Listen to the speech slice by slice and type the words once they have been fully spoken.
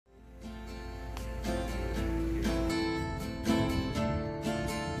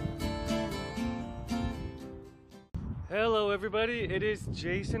Hello everybody, it is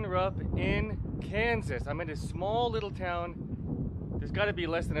Jason Rupp in Kansas. I'm in a small little town. There's got to be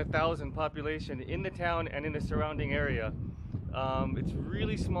less than 1,000 population in the town and in the surrounding area. It's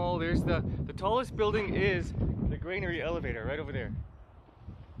really small. There's the tallest building is the granary elevator right over there.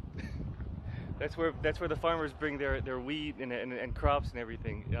 That's where the farmers bring their wheat and crops and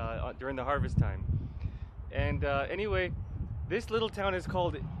everything during the harvest time. And anyway, this little town is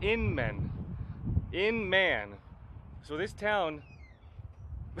called Inman. Inman. So this town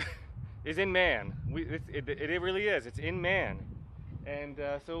is in Man. It really is. It's in Man. And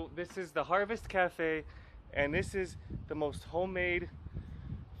so this is the Harvest Cafe, and this is the most homemade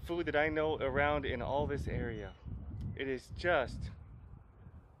food that I know around in all this area. It is just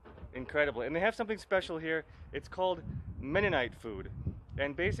incredible. And they have something special here. It's called Mennonite food.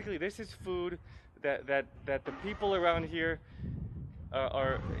 And basically this is food that the people around here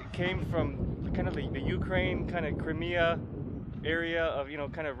came from kind of the Ukraine, kind of Crimea area of,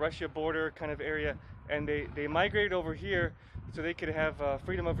 kind of Russia border kind of area, and they migrated over here so they could have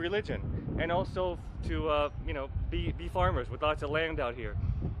freedom of religion and also to be farmers with lots of land out here.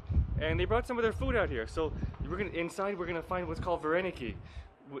 And they brought some of their food out here. So inside we're gonna find what's called vareniki,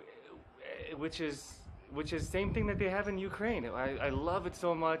 which is same thing that they have in Ukraine. I love it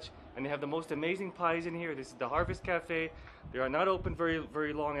so much, and they have the most amazing pies in here. This is the Harvest Cafe. They are not open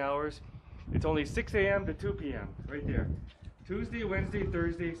very long hours. It's only 6 a.m. to 2 p.m. right there. Tuesday, Wednesday,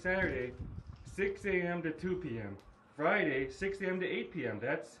 Thursday, Saturday, 6 a.m. to 2 p.m. Friday, 6 a.m. to 8 p.m.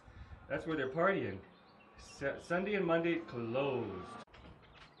 That's where they're partying. Sunday and Monday closed.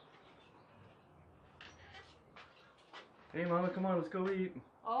 Hey Mama, come on, let's go eat.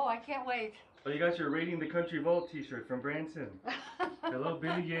 Oh, I can't wait. Oh, you got your Raiding the Country Vault t-shirt from Branson. Hello,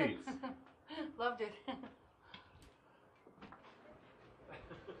 Billy Yates. Loved it.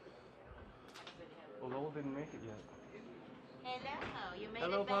 Well, Lowell didn't make it yet. Hello, you made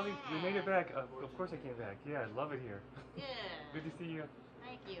Hello, it back. Polly. We made it back. Of course I came back. Yeah, I love it here. Good. Good to see you.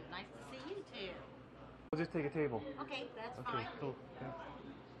 Thank you. Nice to see you too. We'll just take a table. Okay, that's Okay, fine. cool. Thanks.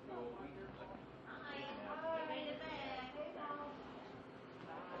 Hi. You made it back.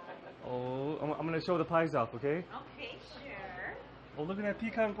 Oh, I'm going to show the pies off, okay? Okay, sure. Oh, look at that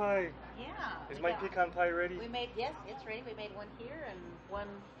pecan pie. Yeah. Is my pecan pie ready? Yes, it's ready. We made one here and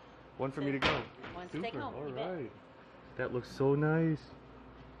one for me to go. One to Super. take home. All You bet. right. That looks so nice.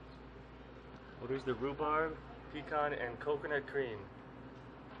 Oh, there's the rhubarb, pecan, and coconut cream.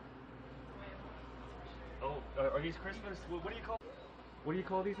 Oh, are these Christmas? What do you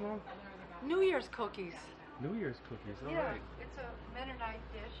call these, Mom? New Year's cookies. New Year's cookies. All Yeah, right. it's a Mennonite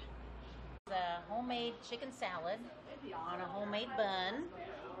dish. It's a homemade chicken salad on a homemade bun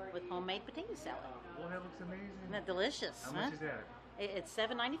with homemade potato salad. Oh, that looks amazing. Isn't that delicious? How much is that? It's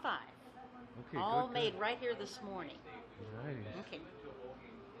 $7.95. Okay, All good, made good. right here this morning. Nice. Okay.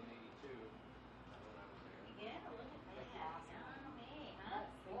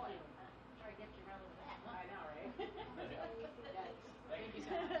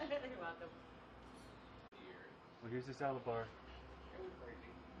 Well, here's the salad bar.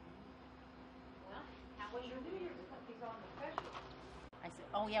 I said,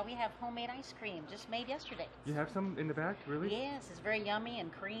 oh yeah, we have homemade ice cream, just made yesterday. You have some in the back, really? Yes, it's very yummy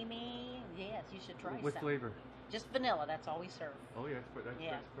and creamy. Yes, you should try What some. flavor? Just vanilla, that's all we serve. Oh yeah, that's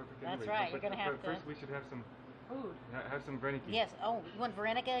Yeah, perfect. that's Anyway. right, But you're gonna have to- first we should have some Food. have some Vareniki. Yes, oh, you want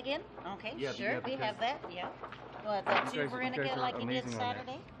Veronica again? Okay, Yeah, sure, yeah, we have because- that, yeah. Well, the two you guys Veronica are like you did amazing on that.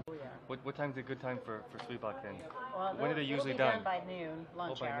 Saturday? What time's a good time for Sweetbach then? Well, When are they usually it'll be done? by noon,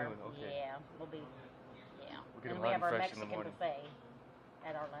 lunch by hour. noon, okay. Yeah, we'll be, yeah. We'll get And them we hot have and our fresh in the Mexican morning. buffet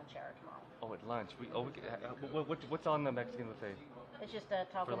at our lunch hour tomorrow. Oh, at lunch. What's on the Mexican buffet? It's just a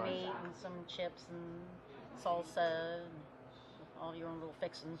taco lunch. meat and some chips and salsa and all your own little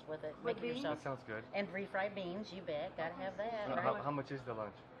fixings with it. Make it beans? yourself. That sounds good. And refried beans, you bet. Gotta have that. How much is the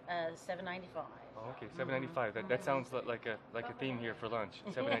lunch? $7.95. Oh, okay, $7.95. That sounds like a theme here for lunch.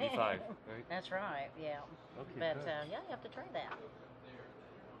 $7.95, right? That's right. Yeah. Okay, But good. yeah, you have to try that.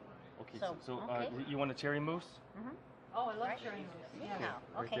 Okay, So, so okay. you want a cherry mousse? Oh, I love Right. cherry mousse. Yeah.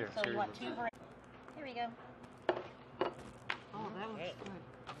 right Okay. there, So cherry you want mousse. two? Here we go. Oh, that looks Okay. good.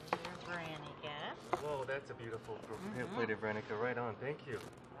 Here's Veronica. Whoa, that's a beautiful plated Varenica. Right on. Thank you.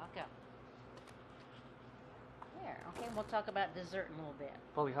 Welcome. There. Okay. We'll talk about dessert in a little bit.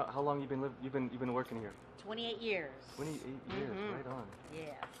 Polly, how long you've been working here? 28 years. 28 years. Right on.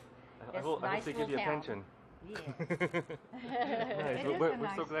 Yeah. I hope nice they give you a little town. pension. Yes. Nice. It is We're a so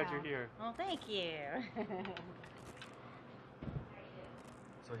nice glad town. you're here. Well, thank you.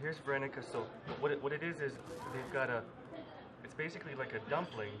 So here's Varenica. So what it is they've got it's basically like a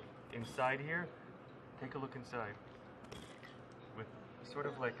dumpling inside here. Take a look inside. sort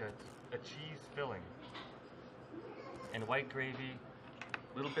of like a cheese filling. And white gravy,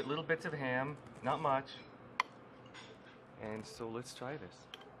 little bits of ham, not much. And so let's try this.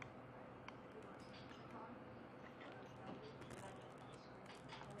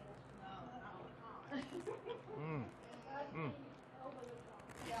 Mmm. Mmm.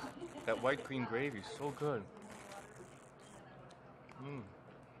 That white cream gravy is so good. Mmm.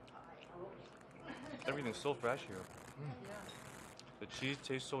 Everything's so fresh here. Mm. The cheese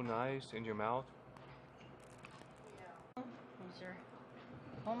tastes so nice in your mouth. Here's your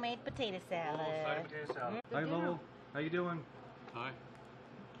homemade potato salad. Oh, side of potato salad. Hi, Lowell. How you doing? Hi.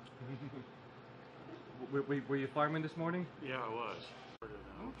 Were you farming this morning? Yeah, I was.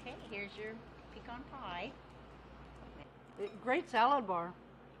 Okay, here's your pecan pie. Great salad bar.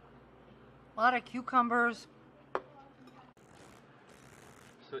 A lot of cucumbers.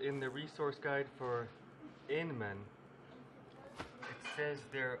 So in the resource guide for Inman, it says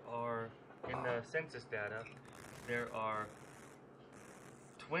there are, in the census data, there are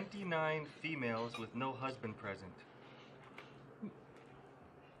 29 females with no husband present.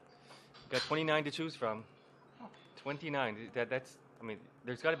 Got 29 to choose from. 29. That's. I mean,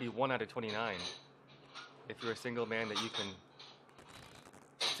 there's got to be 1 out of 29 if you're a single man that you can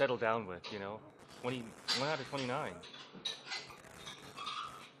settle down with. You know, 1 out of 29.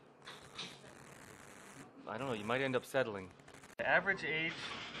 I don't know. You might end up settling. The average age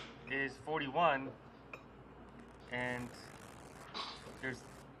is 41, and it's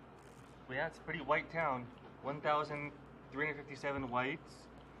a pretty white town. 1,357 whites,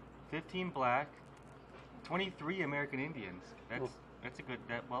 15 black, 23 American Indians. That's a good.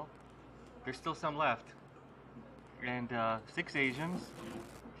 Well, there's still some left, and 6 Asians,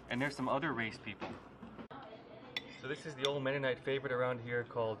 and there's some other race people. So this is the old Mennonite favorite around here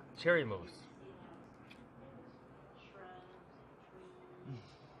called cherry mousse.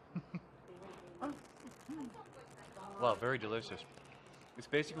 Wow, very delicious. It's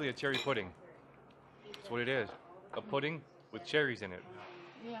basically a cherry pudding. That's what it is. A pudding with cherries in it.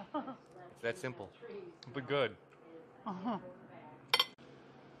 Yeah. It's that simple. But good.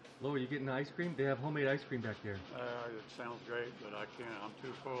 Laura, you getting ice cream? They have homemade ice cream back there. It sounds great, but I can't. I'm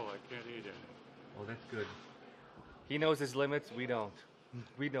too full. I can't eat it. Oh, that's good. He knows his limits. We don't.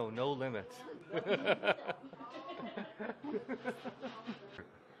 We know no limits.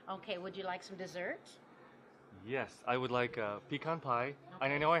 Okay, would you like some dessert? Yes, I would like pecan pie. Okay.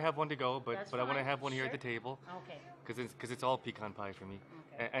 And I know I have one to go, but I want to have one here at Sure. the table. Okay. Because it's all pecan pie for me.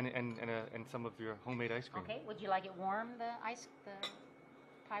 Okay. And some of your homemade ice cream. Okay, would you like it warm, the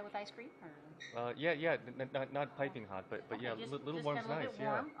pie with ice cream? Or? Yeah, not piping hot, but Okay, yeah, just little a warm's little nice. bit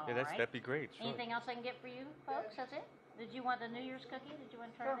warm. Yeah, All right. that'd be great. Sure. Anything else I can get for you, folks? That's it? Did you want the New Year's cookie? Did you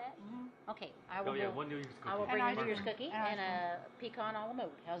want to try that? Okay, I will. Oh yeah, one New Year's cookie. I will And bring you ice a New Year's cream. cookie And and ice a pecan a la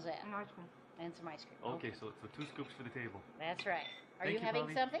mode. How's that? And ice cream. And some ice cream. Okay, so 2 scoops for the table. That's right. Are Thank you you, having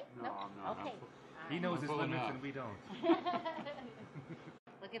Polly. something? No, I'm not. Okay. He knows his full limits enough. and we don't.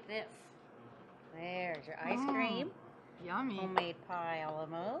 Look at this. There's your ice cream. Yummy. Homemade pie a la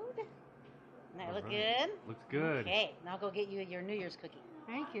mode. Doesn't that look Alright. good? Looks good. Okay, now I'll go get you your New Year's cookie.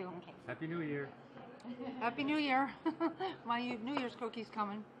 Thank you. Okay. Happy New Year. Happy New Year. My New Year's cookie's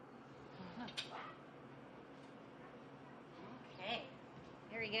coming. Okay.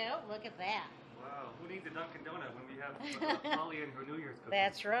 Here we go. Look at that. Wow, who needs a Dunkin' Donut when we have Polly and her New Year's cookie?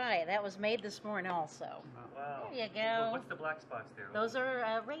 That's right. That was made this morning also. Wow. There you go. What's the black spots there? Those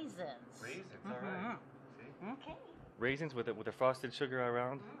are raisins. Raisins, all right. See? Okay. Raisins with a frosted sugar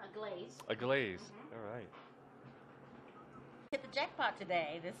around? A glaze. A glaze. All right. Hit the jackpot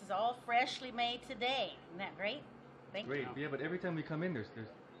today. This is all freshly made today. Isn't that great? Thank Great. you. Yeah, but every time we come in, there's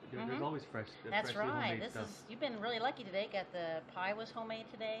always fresh. That's freshly right. homemade This stuff. is you've been really lucky today. Got the pie was homemade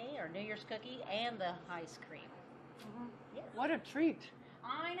today, or New Year's cookie, and the ice cream. Yes. What a treat.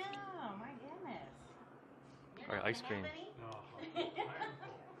 I know. My goodness. All right, ice cream. No.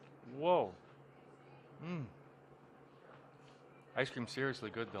 Whoa. Mmm. Ice cream seriously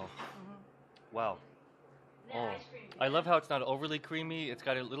good though. Wow. Oh, I love how it's not overly creamy. It's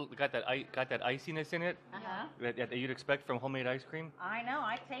got got that iciness in it that you'd expect from homemade ice cream. I know.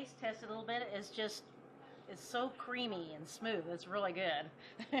 I taste tested a little bit. It's so creamy and smooth. It's really good.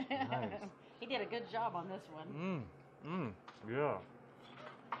 Nice. He did a good job on this one. Yeah.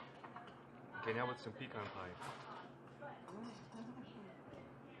 Okay, now with some pecan pie.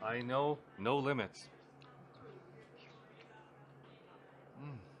 I know, no limits.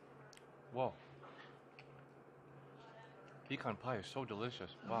 Whoa. Pecan pie is so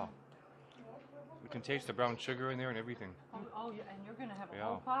delicious. Wow. You can taste the brown sugar in there and everything. Oh, and you're going to have a Yeah.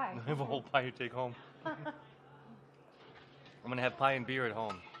 whole pie. I have a whole pie to take home. I'm gonna have pie and beer at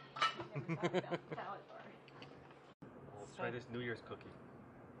home. Let's try this New Year's cookie.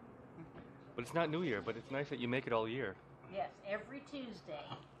 But it's not New Year, but it's nice that you make it all year. Yes, every Tuesday.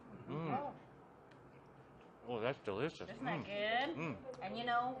 Mm. Oh, that's delicious. Isn't that good? Mm. And you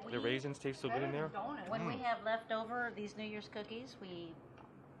know, The raisins taste so good in there. when we have leftover these New Year's cookies, we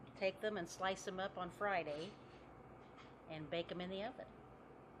take them and slice them up on Friday and bake them in the oven.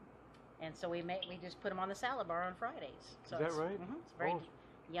 And so we just put them on the salad bar on Fridays. So Is that right? It's very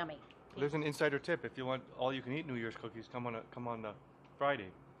yummy. There's an insider tip. If you want all you can eat New Year's cookies, come on Friday.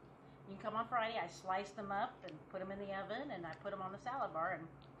 You can come on Friday. I slice them up and put them in the oven, and I put them on the salad bar, and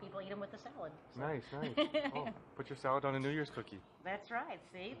people eat them with the salad. So. Nice. Oh, put your salad on a New Year's cookie. That's right.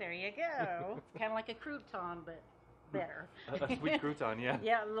 See, there you go. It's kind of like a crouton, but better. A sweet crouton, yeah.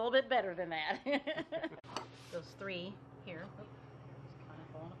 Yeah, a little bit better than that. Those three here. Oops, it's kind of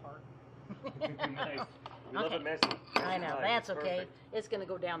falling apart. Nice. We love it messy. I know. Nice. That's okay. Perfect. It's going to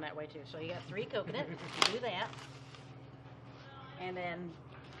go down that way too. So you got 3 coconut. You do that, and then.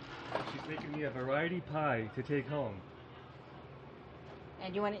 She's making me a variety pie to take home.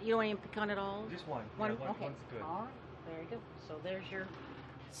 And you want any pecan at all? Just one. One. Yeah, Okay. One's good. All right. Very good. So there's your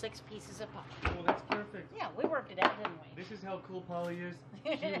 6 pieces of pie. Oh, that's perfect. Yeah, we worked it out, didn't we? This is how cool Polly is.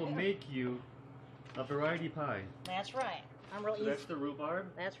 She will make you a variety pie. That's right. I'm real So easy. that's the rhubarb.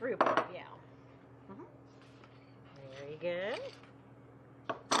 That's rhubarb, yeah. Very good.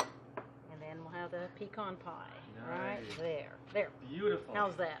 And then we'll have the pecan pie. Right Nice. there. Beautiful.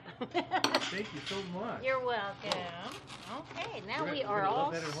 How's that? Thank you so much. You're welcome. Okay, now we are gonna love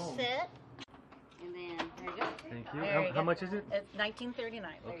all that at home. set. And then, there you go. Thank you. There you How go. much is it? It's $19.39. There you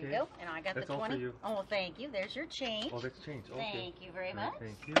Okay. go. And I got That's the all 20. for you. Oh, thank you. There's your change. Oh, that's change. Okay. Thank you very Great, much.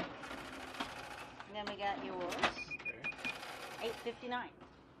 Thank you. And then we got yours. $8.59.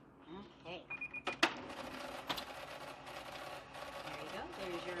 Okay. There you go.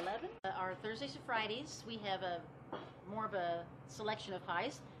 There's your 11. Our Thursdays and Fridays, we have more of a selection of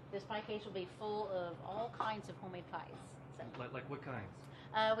pies. This pie case will be full of all kinds of homemade pies. So, Like what kinds?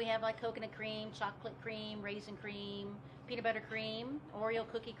 we have like coconut cream, chocolate cream, raisin cream, peanut butter cream, Oreo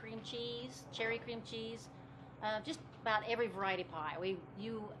cookie cream cheese, cherry cream cheese, just about every variety of pie.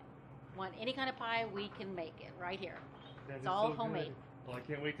 You want any kind of pie, we can make it right here. That It's is all so homemade. good. Well, I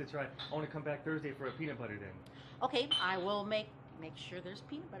can't wait to try. I want to come back Thursday for a peanut butter then. Okay, I will make sure there's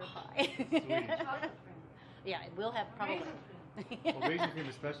peanut butter pie. Sweet. Yeah, we'll have probably. Well, raisin cream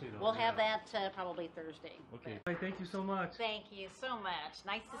especially though. We'll have yeah. that probably Thursday. Okay. But Hi, thank you so much. thank you so much.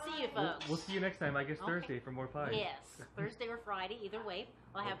 Nice to see you folks. We'll see you next time. I guess Okay. Thursday for more pies. Yes, Thursday or Friday, either way.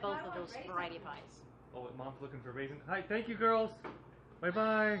 We'll have both of those variety of pies. Oh, Mom's looking for raisins. Hi, thank you, girls. Bye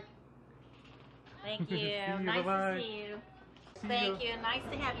bye. Thank you. See you, Nice bye-bye. to see you. See Thank you. Nice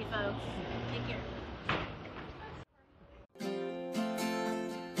to have you folks. Take care.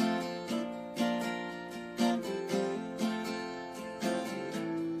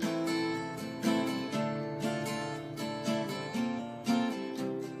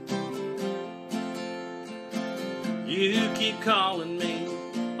 You keep calling me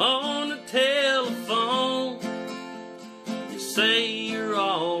on the telephone. You say you're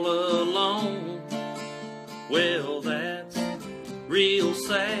all alone. Well, that's real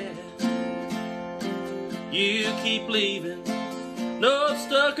sad. You keep leaving notes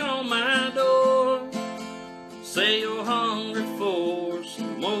stuck on my door. Say you're hungry for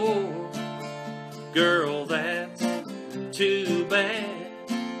some more. Girl, that's too bad.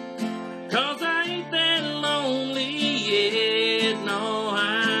 'Cause I ain't that lonely yet. No,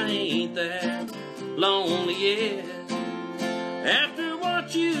 I ain't that lonely yet. After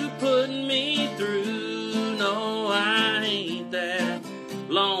what you put me through, no, I ain't that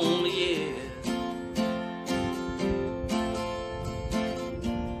lonely yet.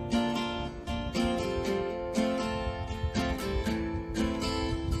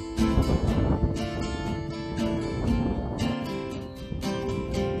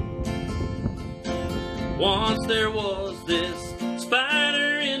 Once there was this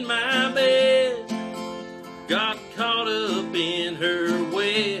spider in my bed, got caught up in her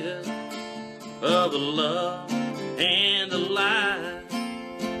web of a love and a lie.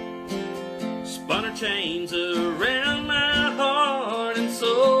 Spun her chains around my heart and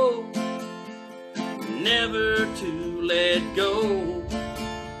soul, never to let go.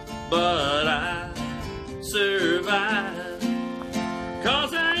 But I survived,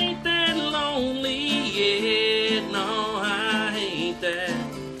 'cause I ain't that lonely yet. No, I ain't that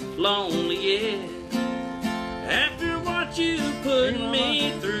lonely yet. After what you put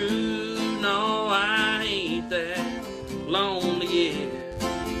me through, no, I ain't that lonely yet.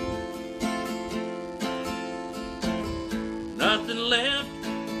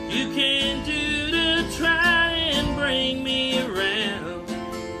 can do to try and bring me around.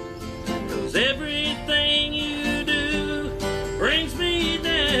 'Cause everything you do brings me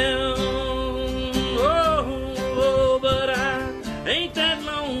down. Oh, but I ain't that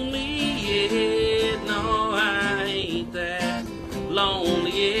lonely yet. No, I ain't that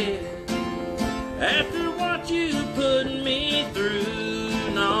lonely yet. After what you put me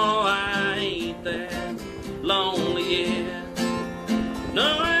through, no, I ain't that lonely yet. No,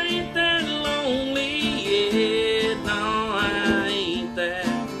 I ain't that lonely yet. No, I ain't that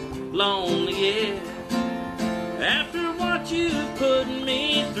lonely yet.